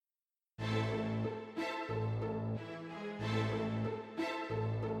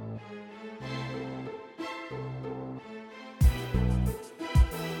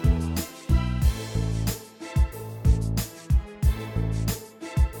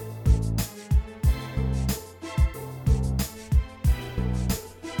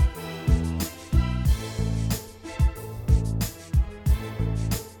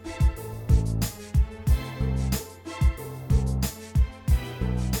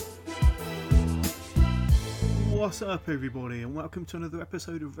What's up, everybody, and welcome to another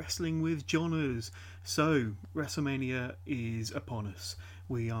episode of Wrestling with Johners. So, WrestleMania is upon us.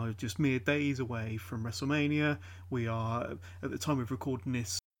 We are just mere days away from WrestleMania. We are, at the time of recording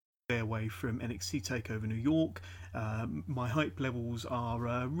this, away from NXT TakeOver New York. My hype levels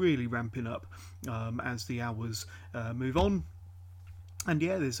are really ramping up as the hours move on. And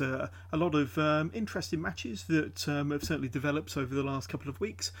yeah, there's a lot of interesting matches that have certainly developed over the last couple of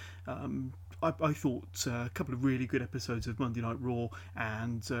weeks. I thought a couple of really good episodes of Monday Night Raw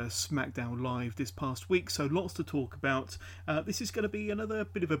and SmackDown Live this past week, so lots to talk about. This is going to be another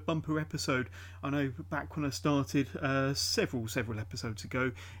bit of a bumper episode. I know back when I started several episodes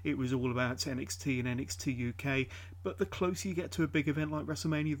ago, it was all about NXT and NXT UK, but the closer you get to a big event like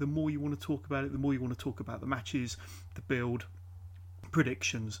WrestleMania, the more you want to talk about it, the more you want to talk about the matches, the build,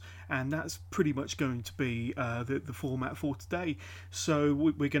 predictions, and that's pretty much going to be the format for today. So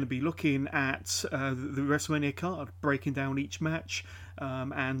we're going to be looking at the WrestleMania card, breaking down each match,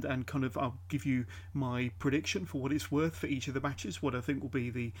 and kind of I'll give you my prediction for what it's worth for each of the matches, what I think will be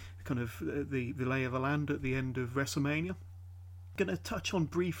the kind of the lay of the land at the end of WrestleMania. Going to touch on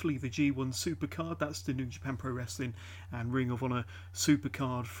briefly the G1 Supercard. That's the New Japan Pro Wrestling and Ring of Honor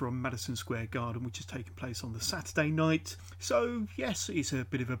Supercard from Madison Square Garden, which is taking place on the Saturday night. So yes, it's a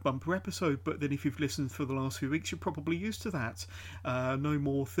bit of a bumper episode, but then if you've listened for the last few weeks, you're probably used to that. No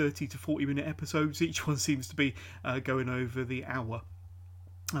more 30 to 40 minute episodes. Each one seems to be going over the hour.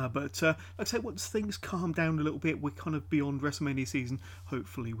 But like I say, once things calm down a little bit, we're kind of beyond WrestleMania season.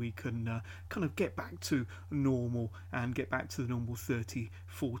 Hopefully we can kind of get back to normal and get back to the normal 30-40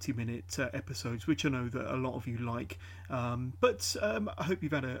 minute episodes, which I know that a lot of you like. But I hope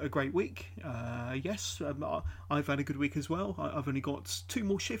you've had a great week. Yes, I've had a good week as well. I've only got 2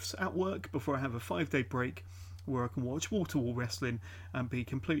 more shifts at work before I have a 5-day break where I can watch wall-to-wall wrestling and be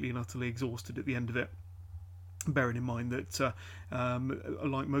completely and utterly exhausted at the end of it. Bearing in mind that,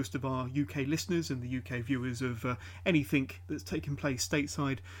 like most of our UK listeners and the UK viewers of anything that's taken place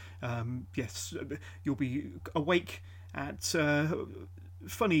stateside, yes, you'll be awake at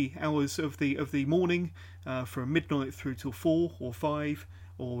funny hours of the morning, from midnight through till 4 or 5,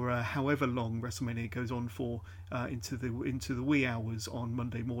 or however long WrestleMania goes on for, into the wee hours on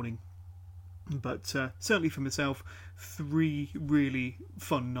Monday morning. But certainly for myself, 3 really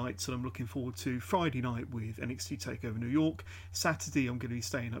fun nights that I'm looking forward to. Friday night with NXT TakeOver New York. Saturday I'm going to be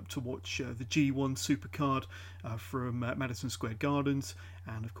staying up to watch the G1 Supercard from Madison Square Gardens.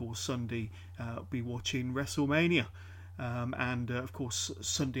 And of course Sunday I'll be watching WrestleMania. And of course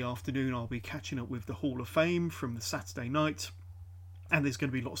Sunday afternoon I'll be catching up with the Hall of Fame from the Saturday night. And there's going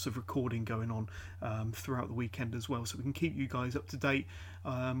to be lots of recording going on throughout the weekend as well, so we can keep you guys up to date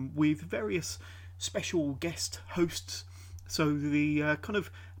with various special guest hosts. So the kind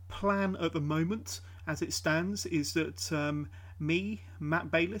of plan at the moment, as it stands, is that me, Matt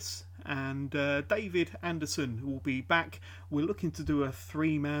Bayliss, and David Anderson will be back. We're looking to do a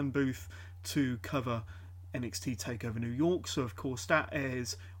 3-man booth to cover NXT TakeOver New York, so of course that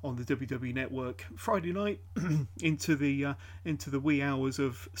airs on the WWE Network Friday night into the wee hours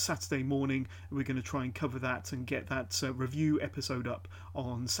of Saturday morning. We're going to try and cover that and get that review episode up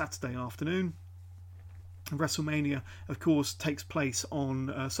on Saturday afternoon. WrestleMania, of course, takes place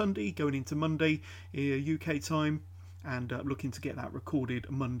on Sunday, going into Monday UK time, and looking to get that recorded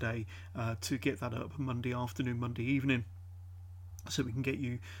Monday to get that up Monday afternoon, Monday evening. So we can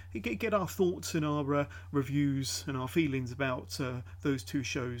get our thoughts and our reviews and our feelings about those 2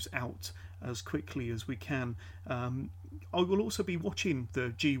 shows out as quickly as we can. I will also be watching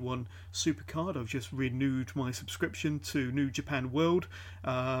the G1 Supercard. I've just renewed my subscription to New Japan World.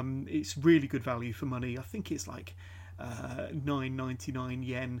 It's really good value for money. I think it's like 9.99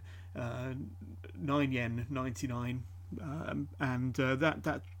 yen, 9 yen 99. And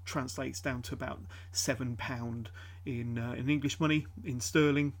that translates down to about £7 in English money, in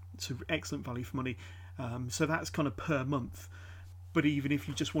sterling. It's an excellent value for money. So that's kind of per month. But even if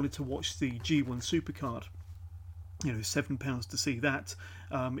you just wanted to watch the G1 Supercard, £7 to see that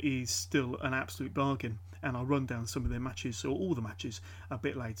is still an absolute bargain. And I'll run down some of their matches, or all the matches, a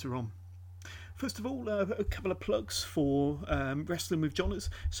bit later on. First of all, a couple of plugs for Wrestling with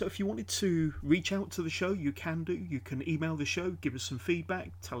Johners. So if you wanted to reach out to the show, you can do. You can email the show, give us some feedback,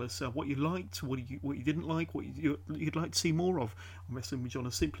 tell us what you liked, what you didn't like, what you'd like to see more of on Wrestling with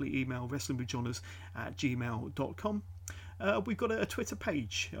Johners. Simply email wrestlingwithjohners@gmail.com. We've got a Twitter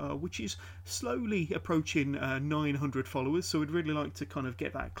page, which is slowly approaching 900 followers, so we'd really like to kind of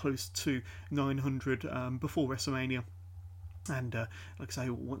get that close to 900 before WrestleMania. And like I say,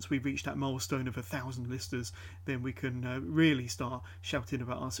 once we reach that milestone of 1,000 listeners, then we can really start shouting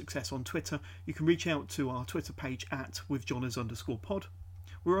about our success on Twitter. You can reach out to our Twitter page at withjohners_pod.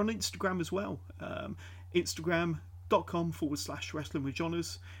 We're on Instagram as well. Instagram.com/wrestling with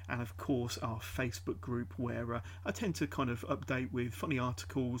Johners, and of course our Facebook group, where I tend to kind of update with funny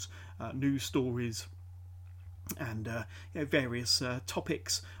articles, news stories, and various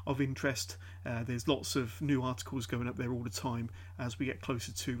topics of interest. There's lots of new articles going up there all the time as we get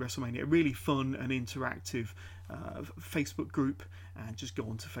closer to WrestleMania. A really fun and interactive Facebook group, and just go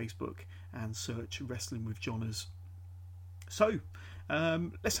onto Facebook and search Wrestling with Johners. So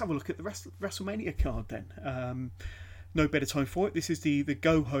let's have a look at the WrestleMania card then. No better time for it. This is the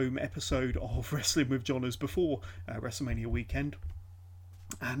go home episode of Wrestling with Johners before WrestleMania weekend.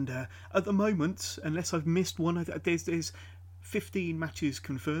 And at the moment, unless I've missed one, there's 15 matches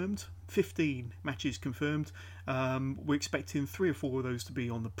confirmed. 15 matches confirmed. We're expecting 3 or 4 of those to be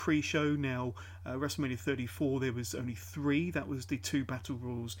on the pre-show. Now, WrestleMania 34, there was only 3. That was the 2 Battle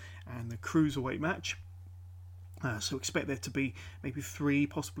Royals and the Cruiserweight match. So expect there to be maybe 3,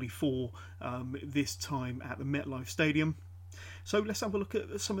 possibly 4 this time at the Metlife Stadium. So let's have a look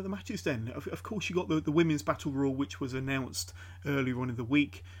at some of the matches then. Of course, you got the Women's Battle Royal, which was announced earlier on in the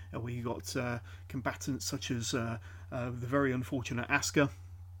week, where you got combatants such as the very unfortunate Asuka.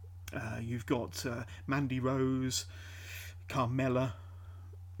 You've got Mandy Rose, Carmella,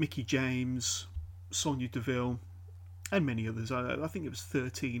 Mickie James, Sonya Deville, and many others. I think it was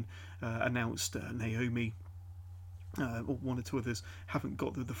 13 announced. Naomi. Or 1 or 2 others. Haven't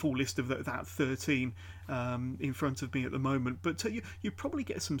got the full list of that 13 in front of me at the moment, but you probably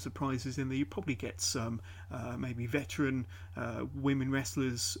get some surprises in there. You probably get some maybe veteran women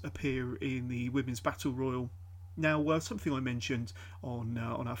wrestlers appear in the Women's Battle Royal. Now, something I mentioned on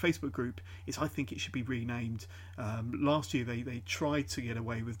our Facebook group is I think it should be renamed. Last year they tried to get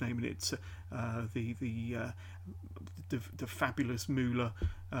away with naming it the Fabulous Moolah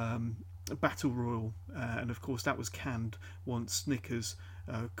Battle Royal, and of course that was canned once Snickers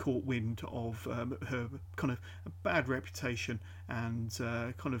caught wind of her kind of bad reputation and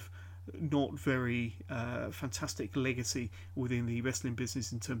kind of not very fantastic legacy within the wrestling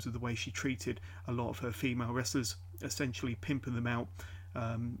business in terms of the way she treated a lot of her female wrestlers, essentially pimping them out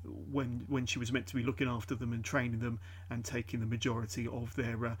when she was meant to be looking after them and training them and taking the majority of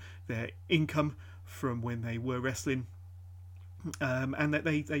their income from when they were wrestling. And that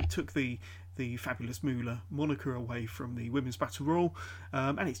they took the Fabulous Moolah moniker away from the Women's Battle Royal,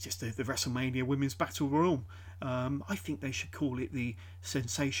 and it's just the WrestleMania Women's Battle Royal. I think they should call it the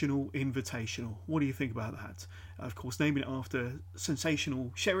Sensational Invitational. What do you think about that? Of course, naming it after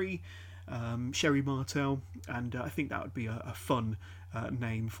Sensational Sherry Martel, and I think that would be a fun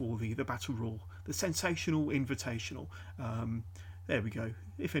name for the Battle Royal, the Sensational Invitational. There we go.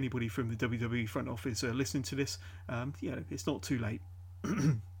 If anybody from the WWE front office are listening to this, it's not too late.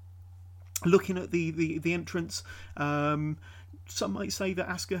 Looking at the entrance, some might say that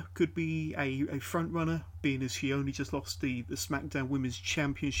Asuka could be a front runner, being as she only just lost the SmackDown Women's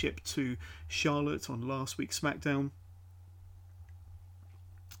Championship to Charlotte on last week's SmackDown.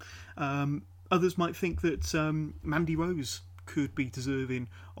 Others might think that Mandy Rose could be deserving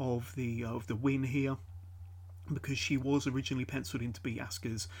of the win here, because she was originally penciled in to be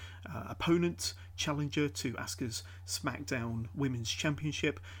Asuka's opponent, challenger to Asuka's SmackDown Women's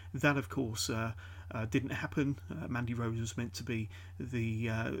Championship. That, of course, didn't happen. Mandy Rose was meant to be the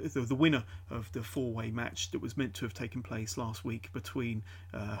winner of the 4-way match that was meant to have taken place last week between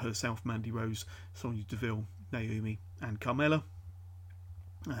herself, Mandy Rose, Sonya Deville, Naomi, and Carmella.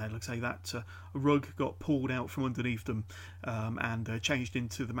 Like I say, that rug got pulled out from underneath them and changed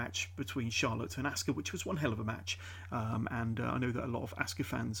into the match between Charlotte and Asuka, which was one hell of a match. And I know that a lot of Asuka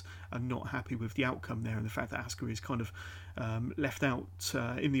fans are not happy with the outcome there, and the fact that Asuka is kind of left out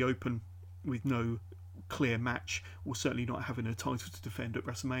in the open with no clear match, or certainly not having a title to defend at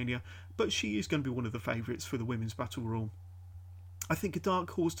WrestleMania. But she is going to be one of the favourites for the Women's Battle Royal. I think a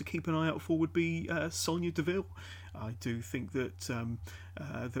dark horse to keep an eye out for would be Sonya Deville. I do think that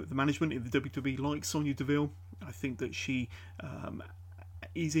the management in the WWE likes Sonya Deville. I think that she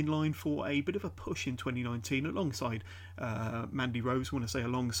is in line for a bit of a push in 2019 alongside Mandy Rose. When I say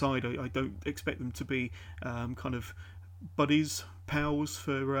alongside, I don't expect them to be kind of buddies, pals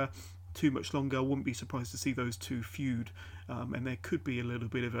for too much longer. I wouldn't be surprised to see those two feud, and there could be a little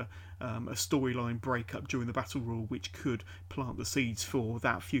bit of a storyline breakup during the Battle Royal, which could plant the seeds for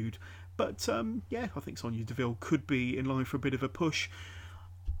that feud. But I think Sonya Deville could be in line for a bit of a push.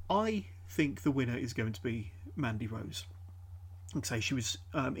 I think the winner is going to be Mandy Rose. Like I say, she was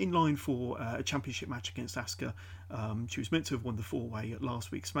in line for a championship match against Asuka. She was meant to have won the 4-way at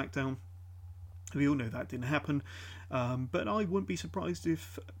last week's SmackDown. We all know that didn't happen. But I wouldn't be surprised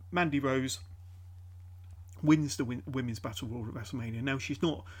if Mandy Rose wins the Women's Battle Royal at WrestleMania. Now, she's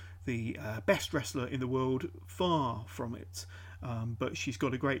not the best wrestler in the world, far from it. But she's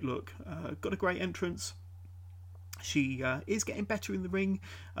got a great look, got a great entrance. She is getting better in the ring.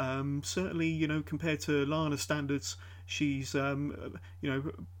 Certainly, compared to Lana standards, she's,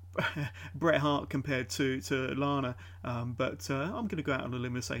 Bret Hart compared to Lana. But I'm going to go out on a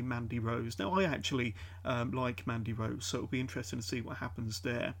limb and say Mandy Rose. Now, I actually like Mandy Rose, so it'll be interesting to see what happens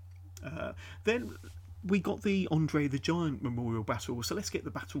there. Then we got the Andre the Giant Memorial Battle, so let's get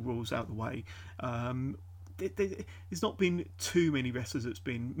the Battle Royals out of the way. There's not been too many wrestlers that's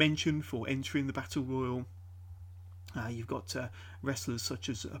been mentioned for entering the Battle Royal. You've got wrestlers such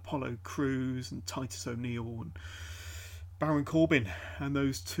as Apollo Crews and Titus O'Neil and Baron Corbin, and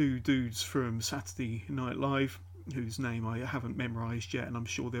those two dudes from Saturday Night Live, whose name I haven't memorised yet, and I'm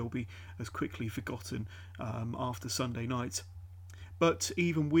sure they'll be as quickly forgotten after Sunday night. But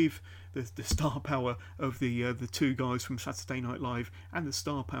even with the star power of the two guys from Saturday Night Live and the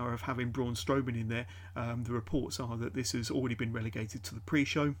star power of having Braun Strowman in there, the reports are that this has already been relegated to the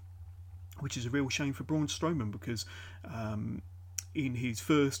pre-show, which is a real shame for Braun Strowman, because in his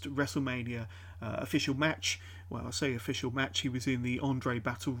first WrestleMania official match, well, I say official match, he was in the Andre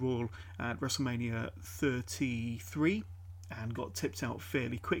Battle Royal at WrestleMania 33 and got tipped out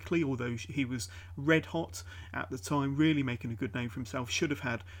fairly quickly, although he was red hot at the time, really making a good name for himself. Should have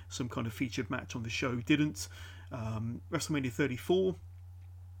had some kind of featured match on the show, didn't. WrestleMania 34,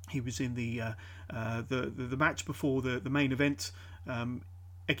 he was in the match before the main event,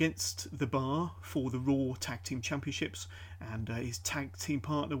 against the Bar for the Raw Tag Team Championships, and his tag team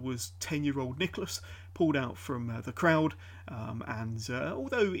partner was 10-year-old Nicholas, pulled out from the crowd, and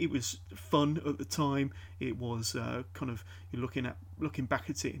although it was fun at the time, it was kind of, looking back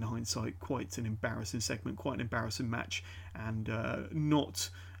at it in hindsight, quite an embarrassing segment, quite an embarrassing match, and not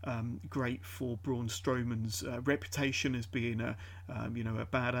great for Braun Strowman's reputation as being a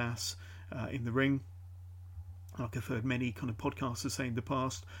badass in the ring. Like I've heard many kind of podcasters say in the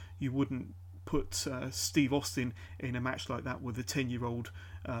past, you wouldn't put Steve Austin in a match like that with a 10-year-old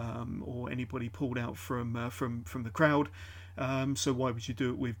or anybody pulled out from the crowd. So why would you do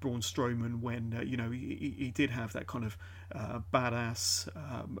it with Braun Strowman when he did have that kind of badass,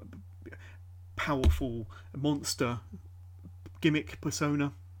 powerful monster gimmick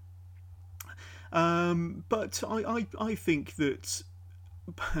persona? But I think that,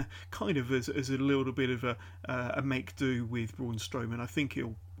 kind of as a little bit of a make-do with Braun Strowman, I think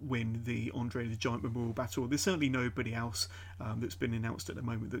he'll win the Andre the Giant Memorial Battle. There's certainly nobody else that's been announced at the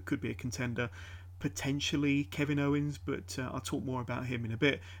moment that could be a contender. Potentially Kevin Owens, but I'll talk more about him in a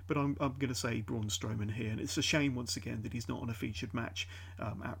bit. But I'm going to say Braun Strowman here, and it's a shame once again that he's not on a featured match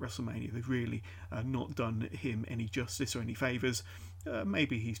at WrestleMania. They've really not done him any justice or any favours.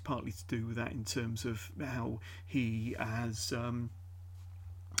 Maybe he's partly to do with that in terms of how he has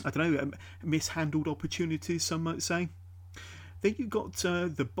mishandled opportunities, some might say. Then you got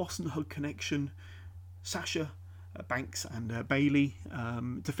the Boston Hug Connection, Sasha Banks and Bayley,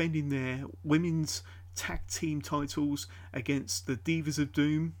 defending their women's tag team titles against the Divas of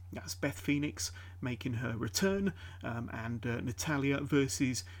Doom. That's Beth Phoenix making her return, and Natalya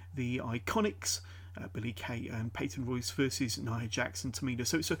versus the Iconics, Billie Kay and Peyton Royce versus Nia Jax and Tamina.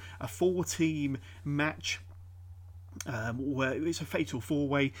 So it's a 4-team match, where it's a fatal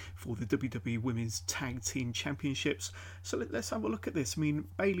 4-way for the WWE Women's Tag Team Championships. So let's have a look at this. I mean,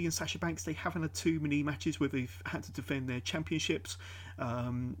 Bayley and Sasha Banks, they haven't had too many matches where they've had to defend their championships,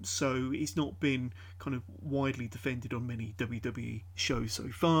 so it's not been kind of widely defended on many WWE shows so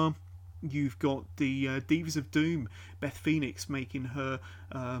far. You've got the Divas of Doom, Beth Phoenix making her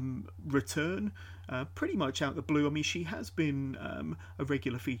return pretty much out the blue. I mean, she has been a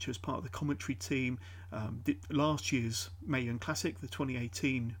regular feature as part of the commentary team. Last year's Mae Young Classic, the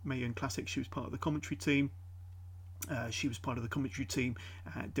 2018 Mae Young Classic, she was part of the commentary team. She was part of the commentary team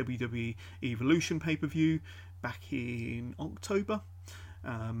at WWE Evolution pay-per-view back in October.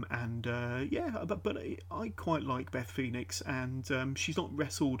 But I quite like Beth Phoenix, and she's not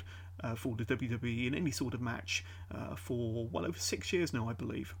wrestled for the WWE in any sort of match for well over 6 years now, I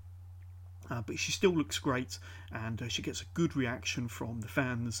believe. But she still looks great, and she gets a good reaction from the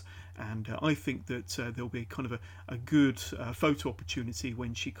fans, and I think that there'll be kind of a good photo opportunity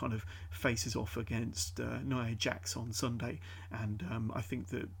when she kind of faces off against Nia Jax on Sunday, and I think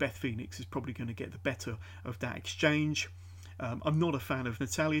that Beth Phoenix is probably going to get the better of that exchange. I'm not a fan of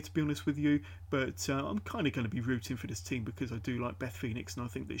Natalia, to be honest with you, but I'm kind of going to be rooting for this team because I do like Beth Phoenix, and I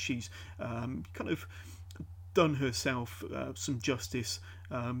think that she's kind of done herself some justice.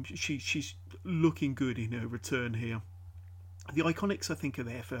 She's looking good in her return here. The Iconics, I think, are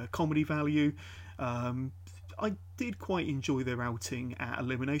there for comedy value. I did quite enjoy their outing at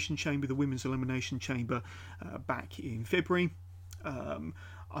Elimination Chamber, the Women's Elimination Chamber, back in February.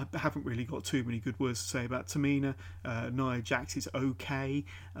 I haven't really got too many good words to say about Tamina. Nia Jax is okay.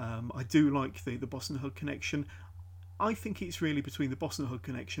 I do like the Boston Hug connection. I think it's really between the Boston Hug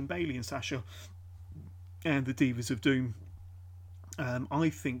connection, Bayley and Sasha, and the Divas of Doom. I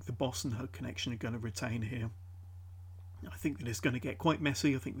think the Boston Hug connection are going to retain here. I think that it's going to get quite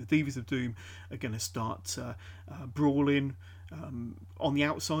messy. I think the Divas of Doom are going to start brawling on the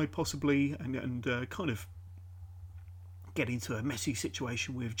outside, possibly, and kind of get into a messy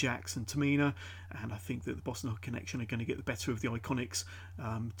situation with Jax and Tamina. And I think that the Boston Hug Connection are going to get the better of the Iconics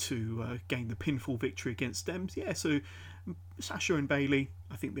to gain the pinfall victory against them. Yeah, so Sasha and Bayley,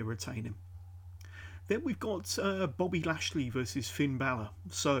 I think they're retaining. Then we've got Bobby Lashley versus Finn Balor.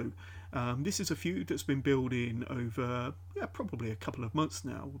 So this is a feud that's been building over probably a couple of months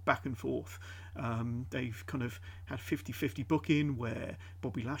now, back and forth. They've kind of had 50-50 booking where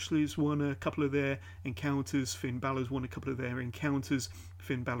Bobby Lashley's won a couple of their encounters, Finn Balor's won a couple of their encounters.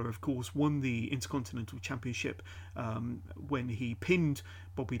 Finn Balor, of course, won the Intercontinental Championship when he pinned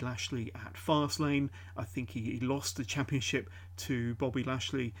Bobby Lashley at Fastlane. I think he lost the championship to Bobby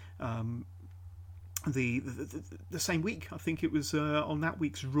Lashley the same week. I think it was on that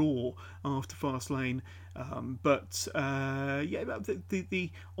week's Raw after Fastlane. The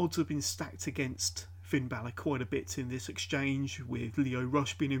odds have been stacked against Finn Balor quite a bit in this exchange, with Lio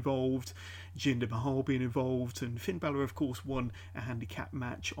Rush being involved, Jinder Mahal being involved, and Finn Balor, of course, won a handicap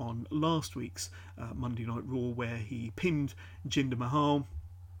match on last week's Monday Night Raw where he pinned Jinder Mahal,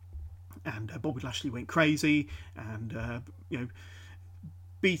 and Bobby Lashley went crazy and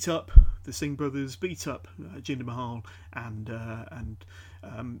beat up the Singh brothers, beat up Jinder Mahal, and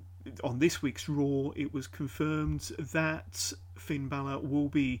on this week's Raw it was confirmed that Finn Balor will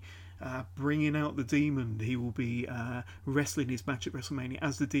be bringing out the Demon. He will be wrestling his match at WrestleMania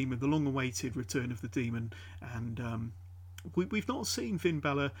as the Demon, the long-awaited return of the Demon, and we've not seen Finn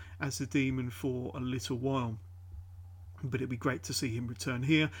Balor as the Demon for a little while. But it'd be great to see him return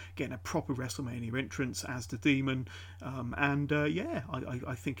here, getting a proper WrestleMania entrance as the Demon.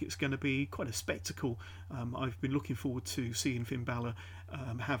 I think it's going to be quite a spectacle. I've been looking forward to seeing Finn Balor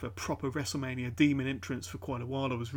have a proper WrestleMania Demon entrance for quite a while. I was